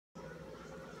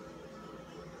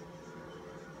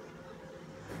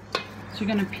So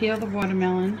you're going to peel the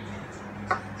watermelon,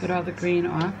 get all the green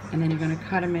off, and then you're going to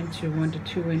cut them into 1 to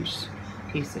 2 inch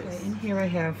pieces. Okay, in here I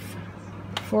have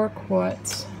 4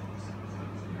 quarts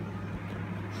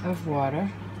of water,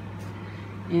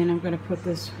 and I'm going to put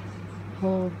this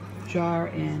whole jar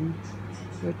in,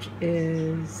 which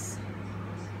is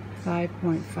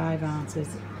 5.5 ounces.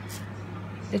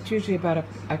 It's usually about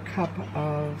a cup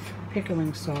of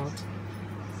pickling salt.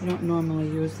 I don't normally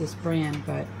use this brand,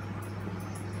 but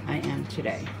I am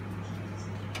today.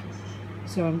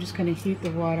 So I'm just going to heat the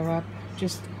water up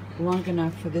just long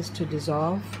enough for this to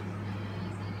dissolve,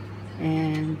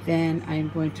 and then I'm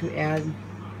going to add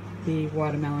the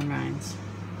watermelon rinds.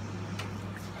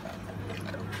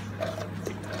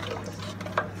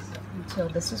 So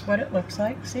this is what it looks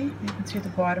like. See, you can see the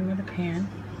bottom of the pan,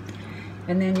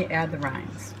 and then you add the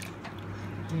rinds.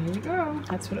 There you go.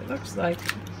 That's what it looks like.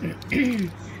 So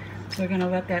we're going to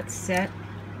let that set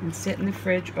and sit in the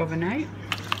fridge overnight,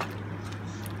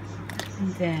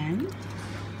 and then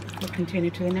we'll continue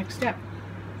to the next step.